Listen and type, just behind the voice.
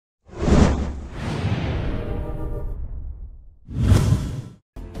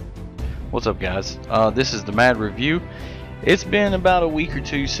What's up, guys? This is the Mad Review. It's been about a week or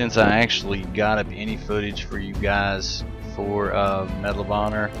two since I actually got up any footage for you guys for Medal of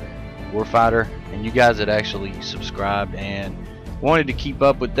Honor Warfighter, and you guys had actually subscribed and wanted to keep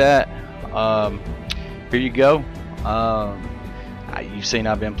up with that. Here you go. You've seen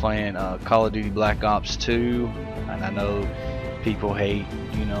I've been playing Call of Duty Black Ops 2, and I know people hate,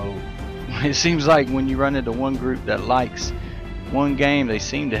 you know, it seems like when you run into one group that likes one game, they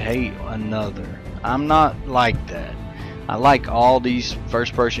seem to hate another. I'm not like that. I like all these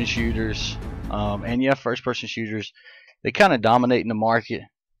first-person shooters, and yeah, first-person shooters, they kind of dominate in the market,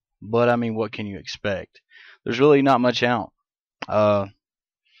 but I mean, what can you expect? There's really not much out,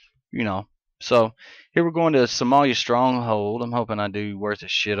 you know. So here we're going to Somalia Stronghold. I'm hoping I do worth a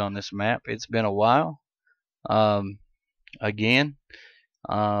shit on this map. It's been a while. Again,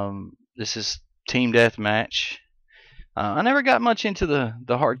 this is Team Deathmatch. I never got much into the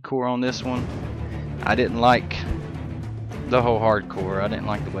hardcore on this one. I didn't like the whole hardcore. I didn't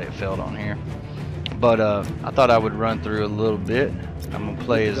like the way it felt on here. But I thought I would run through a little bit. I'm going to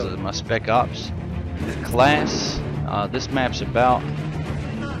play as my Spec Ops class. This map's about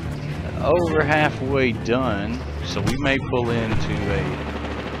over halfway done, so we may pull into a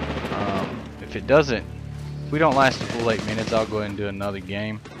if we don't last a full 8 minutes, I'll go ahead and do another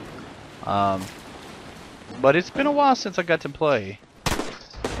game. But it's been a while since I got to play.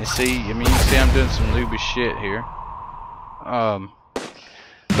 And see, I mean, you can see I'm doing some noobish shit here.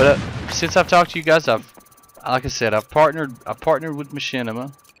 But since I've talked to you guys, like I said, I've partnered with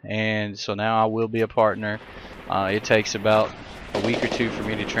MOHW, and so now I will be a partner. It takes about a week or two for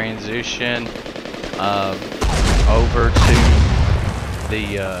me to transition over to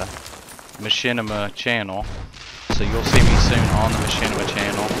the MOHW channel. So you'll see me soon on the MOHW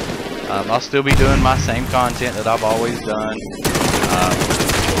channel. I'll still be doing my same content that I've always done.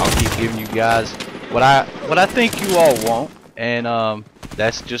 I'll keep giving you guys what I think you all want, and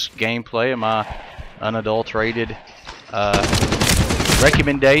that's just gameplay and my unadulterated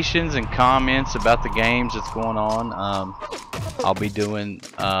recommendations and comments about the games that's going on. I'll be doing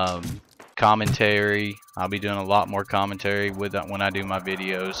commentary. I'll be doing a lot more commentary with when I do my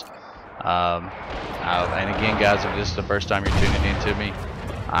videos. And again, guys, if this is the first time you're tuning in to me,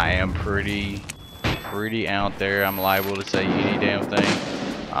 I am pretty out there. I'm liable to say any damn thing.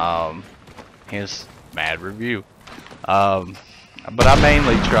 Hence, Mad Review. But I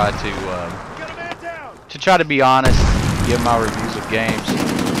mainly try to try to be honest, give my reviews of games.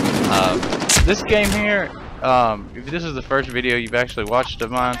 This game here, if this is the first video you've actually watched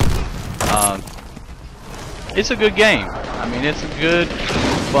of mine, it's a good game. I mean, it's a good,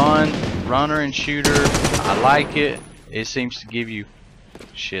 fun runner and shooter. I like it. It seems to give you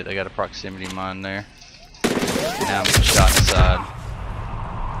shit. I got a proximity mine there. Now I'm shot inside.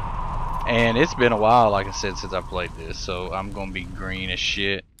 And it's been a while, like I said, since I played this, so I'm gonna be green as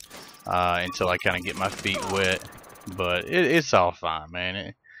shit until I kind of get my feet wet. But it's all fine,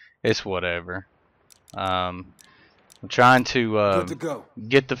 man. It's whatever. I'm trying to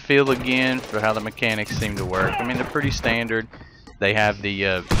get the feel again for how the mechanics seem to work. I mean, they're pretty standard. They have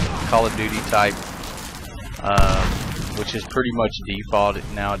the Call of Duty type, which is pretty much default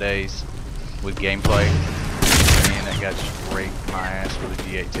nowadays with gameplay. Man, that guy just raked my ass with a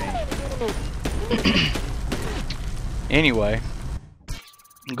G18. Anyway,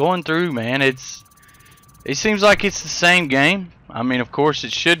 going through, man, it seems like it's the same game. I mean, of course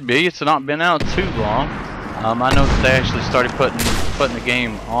it should be. It's not been out too long. I know that they actually started putting the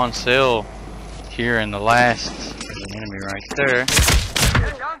game on sale here in the last. There's an enemy right there.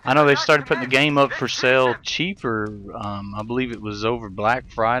 I know they started putting the game up for sale cheaper. I believe it was over Black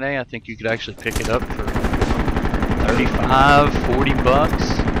Friday. I think you could actually pick it up for 35, 40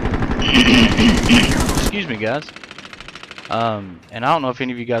 bucks. Excuse me, guys. And I don't know if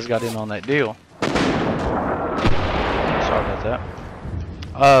any of you guys got in on that deal. Sorry about that.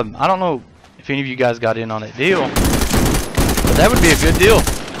 I don't know if any of you guys got in on that deal, but that would be a good deal.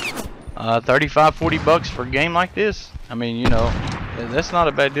 35, 40 bucks for a game like this. I mean, you know, that's not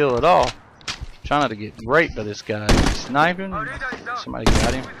a bad deal at all. Trying not to get raped by this guy. He's sniping. Somebody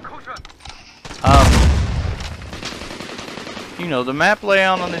got him. You know, the map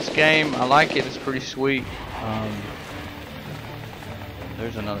layout on this game, I like it. It's pretty sweet.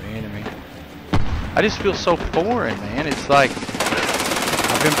 There's another enemy. I just feel so foreign, man. It's like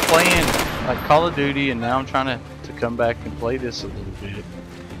I've been playing like Call of Duty, and now I'm trying to come back and play this a little bit.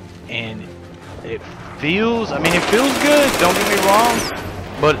 And it feels, I mean, it feels good, don't get me wrong,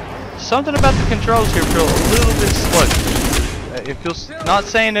 but something about the controls here feel a little bit sluggish. It feels, not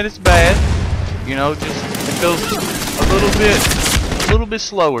saying that it's bad, you know, just it feels a little bit little bit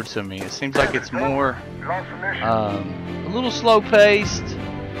slower to me. It seems like it's more a little slow paced,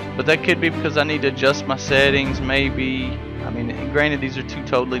 but that could be because I need to adjust my settings maybe. I mean, granted, these are two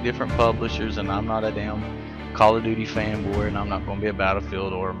totally different publishers, and I'm not a damn Call of Duty fanboy, and I'm not going to be a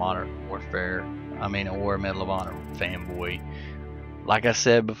Battlefield or a Modern Warfare, or a Medal of Honor fanboy. Like I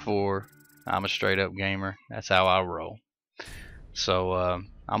said before, I'm a straight up gamer. That's how I roll. So I'm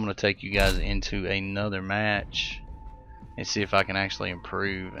going to take you guys into another match and see if I can actually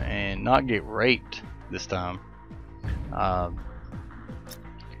improve and not get raped this time. But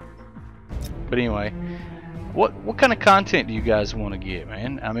anyway, what kind of content do you guys want to get,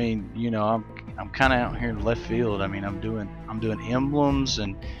 man? I mean, you know, I'm kind of out here in left field. I mean, I'm doing emblems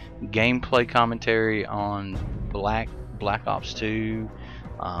and gameplay commentary on Black Ops 2,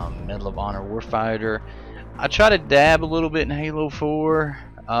 Medal of Honor Warfighter. I try to dab a little bit in Halo 4.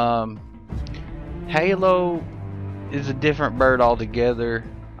 Halo is a different bird altogether.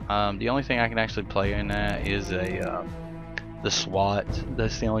 The only thing I can actually play in that is the SWAT.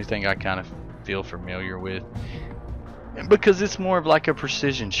 That's the only thing I kind of feel familiar with, because it's more of like a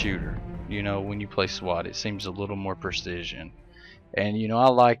precision shooter. You know, when you play SWAT, it seems a little more precision, and you know, I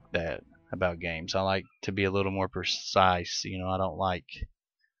like that about games. I like to be a little more precise. You know, I don't like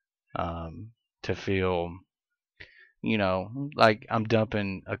to feel, you know, like I'm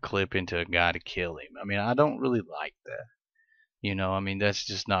dumping a clip into a guy to kill him. I mean, I don't really like that. You know, I mean,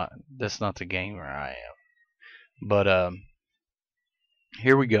 that's not the gamer I am. But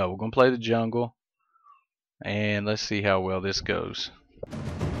here we go. We're gonna play the jungle, and let's see how well this goes.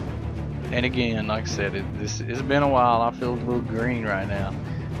 And again, like I said, it's been a while. I feel a little green right now.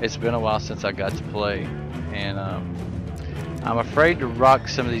 It's been a while since I got to play, and I'm afraid to rock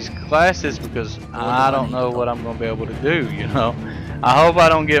some of these classes because I don't know what I'm gonna be able to do. You know, I hope I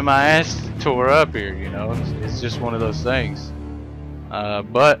don't get my ass tore up here. You know, it's just one of those things.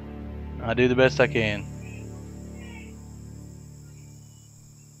 But I do the best I can.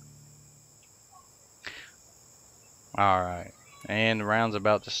 Alright, and the round's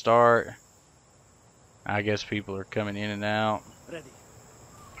about to start. I guess people are coming in and out.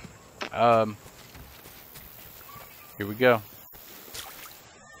 Here we go.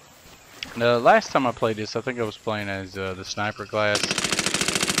 The last time I played this, I think I was playing as the sniper class,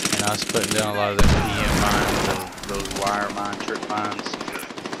 and I was putting down a lot of the PM mines, those wire mine, trip mines.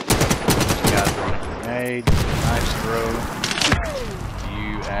 Guys throwing a grenade, nice throw.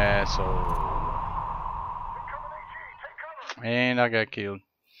 You asshole. And I got killed.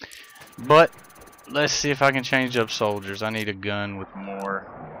 But let's see if I can change up soldiers. I need a gun with more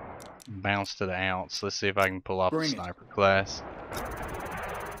bounce to the ounce. Let's see if I can pull off the sniper class.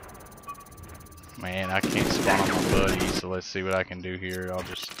 Man, I can't spawn on my buddy, so let's see what I can do here. I'll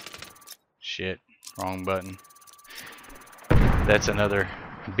just... Shit, wrong button. That's another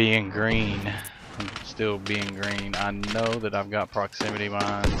being green. I'm still being green. I know that I've got proximity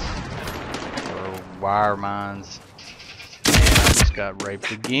mines or wire mines. Got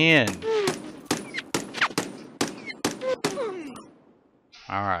raped again.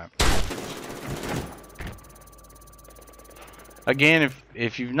 Alright. Again,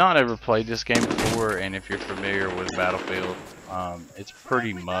 if you've not ever played this game before, and if you're familiar with Battlefield, it's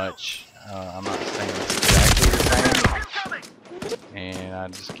pretty much, I'm not saying it's exactly the same, and I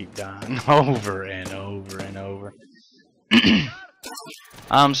just keep dying over and over and over.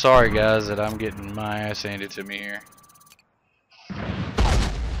 I'm sorry guys that I'm getting my ass handed to me here.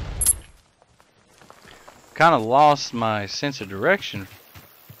 Kind of lost my sense of direction,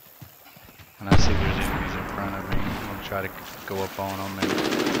 and I see there's enemies in front of me. I'm gonna try to go up on them, and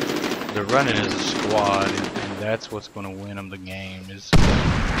they're running as a squad, and that's what's gonna win them the game. Is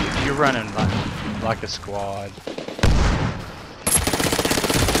you're running like a squad,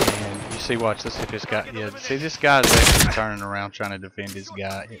 and you see, watch, let's see if this guy, yeah, see this guy's actually turning around trying to defend his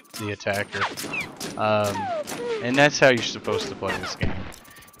guy, the attacker, and that's how you're supposed to play this game.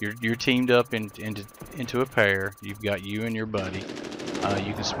 You're teamed up into a pair. You've got you and your buddy.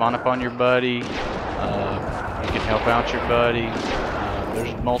 You can spawn up on your buddy. You can help out your buddy.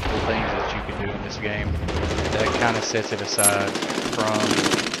 There's multiple things that you can do in this game that kind of sets it aside from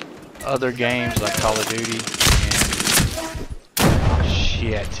other games like Call of Duty. And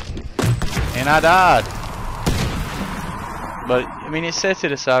shit. And I died. But I mean, it sets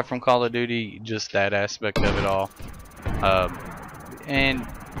it aside from Call of Duty, just that aspect of it all. And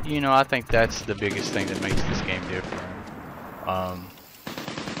you know, I think that's the biggest thing that makes this game different.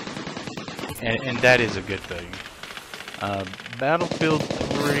 And that is a good thing. Battlefield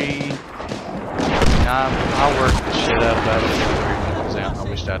 3, I worked the shit out of Battlefield 3 when it was out. I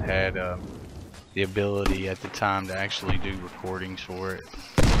wished I'd had the ability at the time to actually do recordings for it.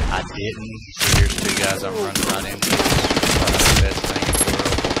 I didn't. So here's two guys I'm running right into. Probably the best thing in the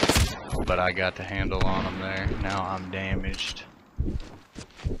world. But I got the handle on them there. Now I'm damaged.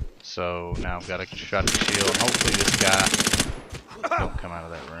 So now I've got to try to chill. Hopefully this guy don't come out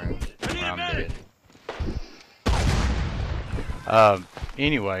of that room. I'm dead.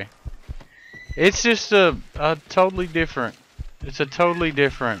 Anyway, it's just a totally different. It's a totally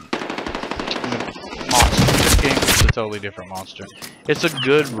different monster. This game is a totally different monster. It's a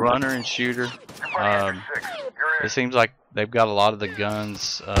good runner and shooter. It seems like they've got a lot of the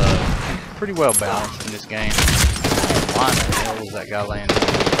guns pretty well balanced in this game. Why in the hell was that guy landing?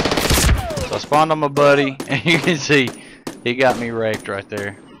 So I spawned on my buddy, and you can see he got me wrecked right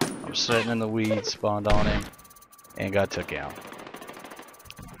there. I'm sitting in the weeds, spawned on him, and got took out.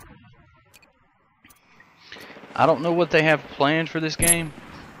 I don't know what they have planned for this game.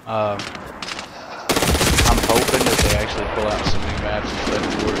 I'm hoping that they actually pull out some new maps and stuff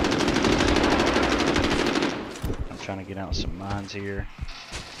for it. I'm trying to get out some mines here.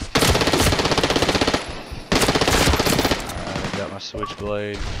 Alright, I got my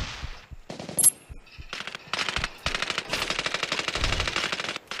switchblade.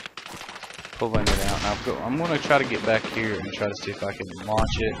 Pulling it out. Now I'm going to try to get back here and try to see if I can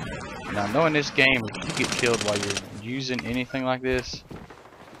launch it. Now, knowing this game, if you get killed while you're using anything like this,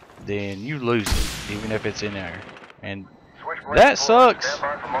 then you lose it, even if it's in air. And that sucks,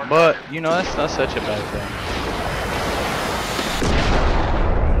 but, you know, that's not such a bad thing.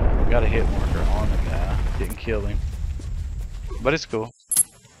 Got a hit marker on the guy. Didn't kill him. But it's cool.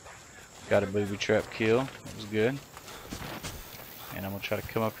 Got a booby trap kill. That was good. And I'm going to try to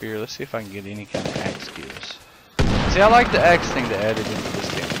come up here. Let's see if I can get any kind of axe skills. See, I like the axe thing that added into this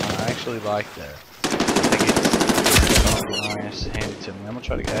game. I actually like that. I think it's nice. Hand it to me. I'm going to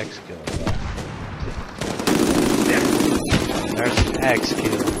try to get axe skill. There's an axe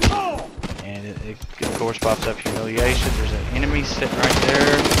skill. And it of course pops up humiliation. There's an enemy sitting right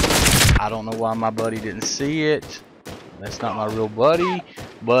there. I don't know why my buddy didn't see it. That's not my real buddy.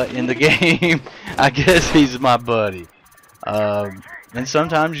 But in the game, I guess he's my buddy. And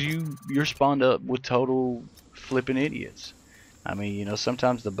sometimes you're spawned up with total flipping idiots. I mean, you know,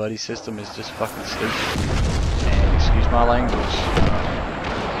 sometimes the buddy system is just fucking stupid. And excuse my language,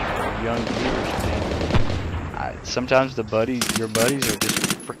 young viewers, man. Sometimes your buddies are just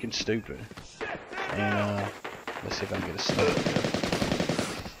freaking stupid. And let's see if I can get a sniper.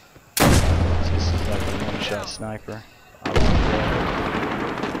 This is like a one-shot sniper. I like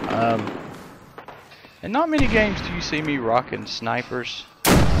that. And not many games do you see me rocking snipers.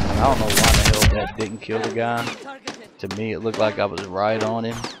 And I don't know why the hell that didn't kill the guy. To me, it looked like I was right on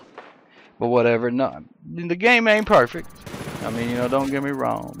him. But whatever. No, the game ain't perfect. I mean, you know, don't get me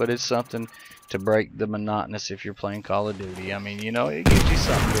wrong. But it's something to break the monotonous if you're playing Call of Duty. I mean, you know, it gives you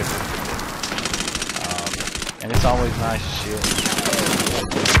something different. And it's always nice shit.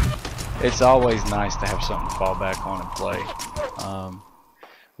 It's always nice to have something to fall back on and play.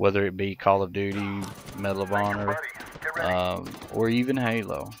 Whether it be Call of Duty, Medal of Honor, or even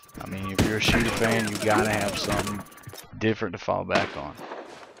Halo. I mean, if you're a shooter fan, you gotta have something different to fall back on.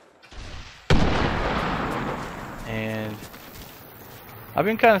 And I've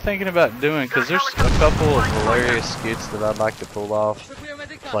been kind of thinking about doing, because there's a couple of hilarious skits that I'd like to pull off,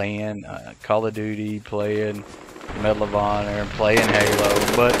 playing Call of Duty, playing Medal of Honor, playing Halo,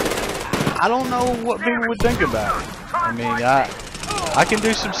 but I don't know what people would think about it. I mean, I can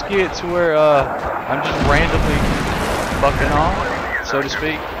do some skits where I'm just randomly fucking off, so to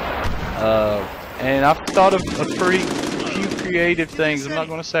speak. And I've thought of a few creative things. I'm not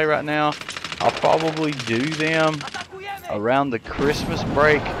going to say right now. I'll probably do them around the Christmas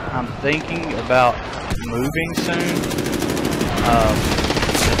break. I'm thinking about moving soon.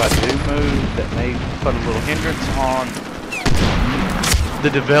 If I do move, that may put a little hindrance on the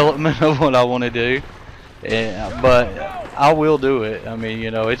development of what I want to do. But I will do it. I mean,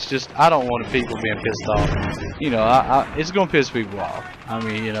 you know, it's just, I don't want people being pissed off. You know, it's gonna piss people off. I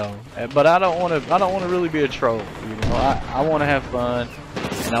mean, you know, but I don't want to really be a troll. You know, I want to have fun,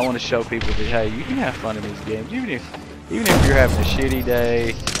 and I want to show people that, hey, you can have fun in these games, even if you're having a shitty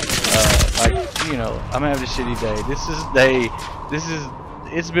day. Like, you know, I'm having a shitty day.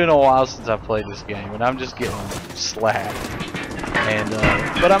 It's been a while since I played this game, and I'm just getting slapped. And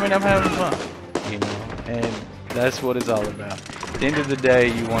but I mean, I'm having fun. You know, and that's what it's all about. At the end of the day,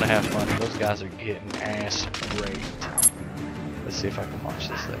 you want to have fun. Those guys are getting ass raped. Let's see if I can watch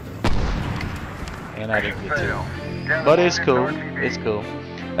this thing. And I didn't get to. But it's cool. It's cool.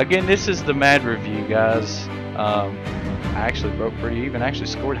 Again, this is the Mad Review, guys. I actually broke pretty even. I actually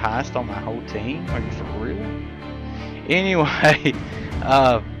scored highest on my whole team. Are you for real? Anyway,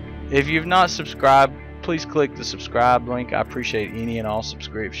 if you've not subscribed, please click the subscribe link. I appreciate any and all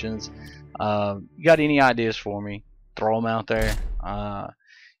subscriptions. You got any ideas for me? Throw them out there.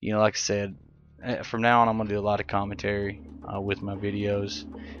 You know, like I said, from now on I'm gonna do a lot of commentary with my videos.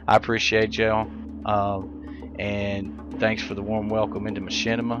 I appreciate y'all, and thanks for the warm welcome into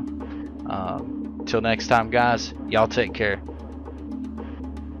Machinima. Till next time, guys, y'all take care.